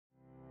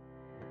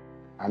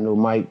I knew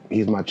Mike,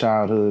 he's my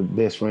childhood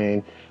best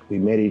friend. We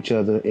met each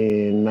other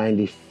in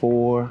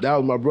 '94. That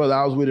was my brother.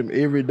 I was with him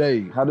every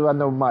day. How do I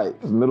know Mike?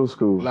 It's middle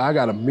school. I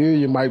got a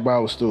million Mike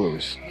Bauer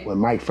stories. When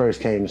Mike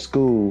first came to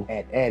school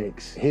at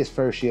Addicts, his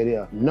first year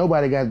there,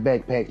 nobody got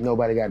backpacks,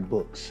 nobody got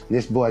books.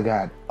 This boy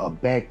got a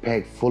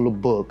backpack full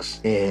of books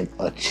and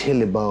a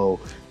chili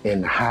bowl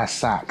and high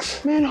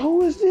socks. Man,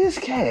 who is this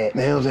cat?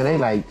 Man, I'm saying, they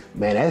like,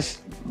 man,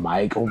 that's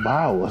Michael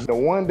Bowers. The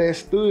one that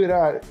stood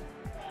out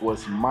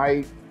was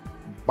Mike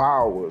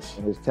Bowers.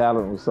 His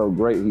talent was so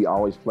great, he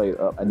always played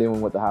up. And then we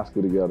went to high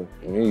school together.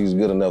 He was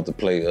good enough to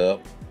play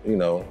up, you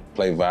know,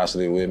 play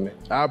varsity with me.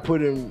 I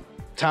put him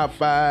top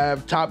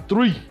 5, top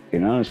 3.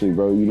 And honestly,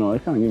 bro, you know,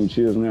 it kind of give me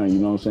chills now, you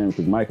know what I'm saying?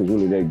 Because Mike is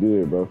really that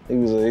good, bro. He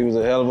was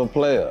a hell of a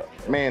player.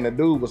 Man, the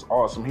dude was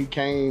awesome. He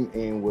came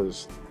and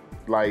was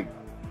like,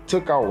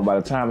 took off. By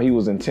the time he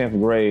was in 10th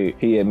grade,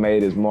 he had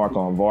made his mark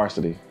on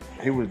varsity.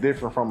 He was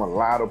different from a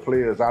lot of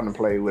players I done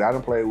played with. I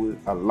done played with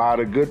a lot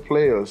of good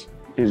players.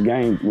 His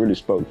game really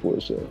spoke for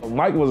itself.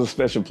 Mike was a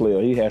special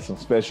player. He had some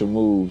special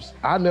moves.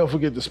 I'll never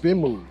forget the spin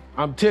move.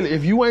 I'm telling you,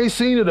 if you ain't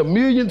seen it a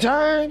million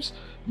times,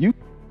 you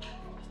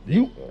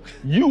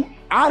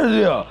out of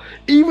there.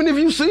 Even if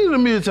you seen it a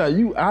million times,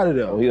 you out of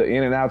there. He'll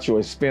in and out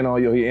you, spin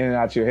on you, he'll in and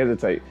out you,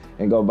 hesitate,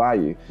 and go by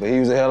you. But he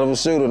was a hell of a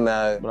shooter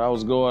now. But I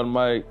was guarding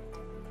Mike,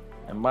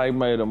 and Mike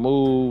made a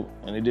move,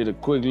 and he did a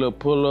quick little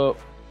pull-up.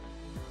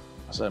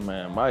 I said,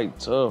 man, Mike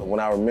tough. When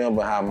I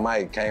remember how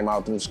Mike came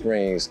out through the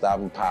screen, stop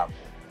and pop,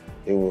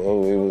 it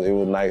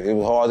was nice. It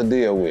was hard to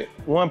deal with.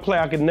 One play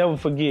I could never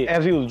forget.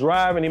 As he was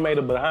driving, he made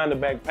a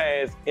behind-the-back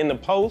pass in the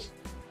post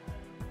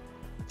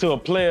to a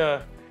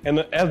player. And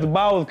as the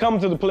ball was coming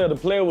to the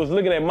player was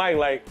looking at Mike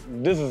like,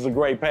 this is a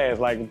great pass.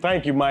 Like,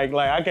 thank you, Mike.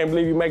 Like, I can't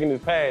believe you're making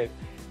this pass.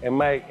 And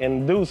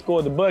the dude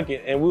scored the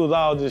bucket, and we was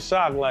all just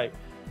shocked. Like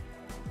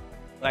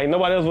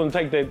nobody else wouldn't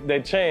take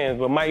that chance,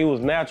 but Mike, it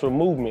was natural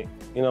movement,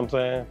 you know what I'm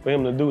saying, for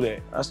him to do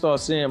that. I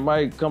started seeing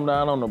Mike come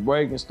down on the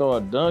break and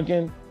start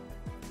dunking.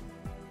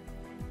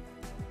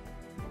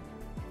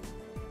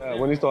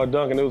 When he started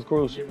dunking, it was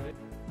crucial.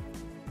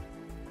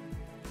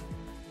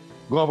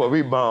 Going for a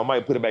rebound,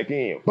 Mike put it back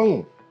in.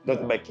 Boom.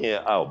 Dunk it back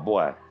in. Oh,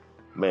 boy.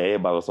 Man,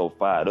 everybody was so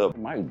fired up.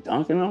 Mike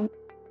dunking on him?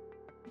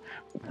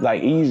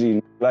 Like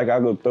easy, like I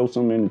go throw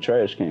something in the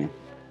trash can.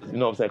 You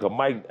know what I'm saying? Because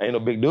Mike ain't no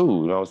big dude,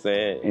 you know what I'm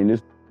saying? And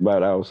this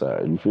about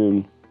outside, you feel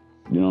me?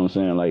 You know what I'm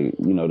saying? Like,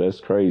 you know,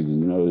 that's crazy.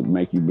 You know, it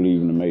make you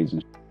believe in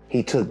amazing.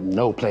 He took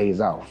no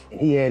plays off.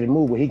 He had a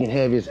move where he can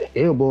have his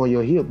elbow on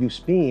your hip, you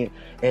spin,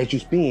 as you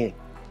spin,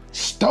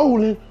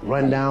 stolen,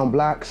 run down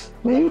blocks.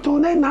 Man, you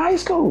doing that in high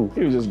school.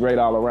 He was just great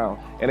all around.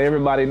 And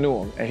everybody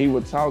knew him. And he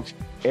would talk.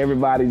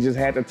 Everybody just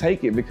had to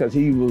take it because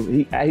he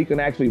can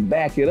actually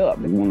back it up.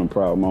 One of the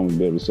proud moments to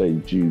be able to say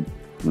that you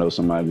know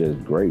somebody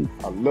that's great.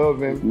 I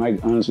love him.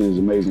 Mike honestly is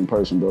an amazing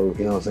person, bro.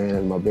 You know what I'm saying?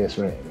 That's my best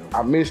friend.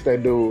 I miss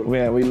that dude.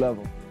 Man, we love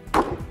him.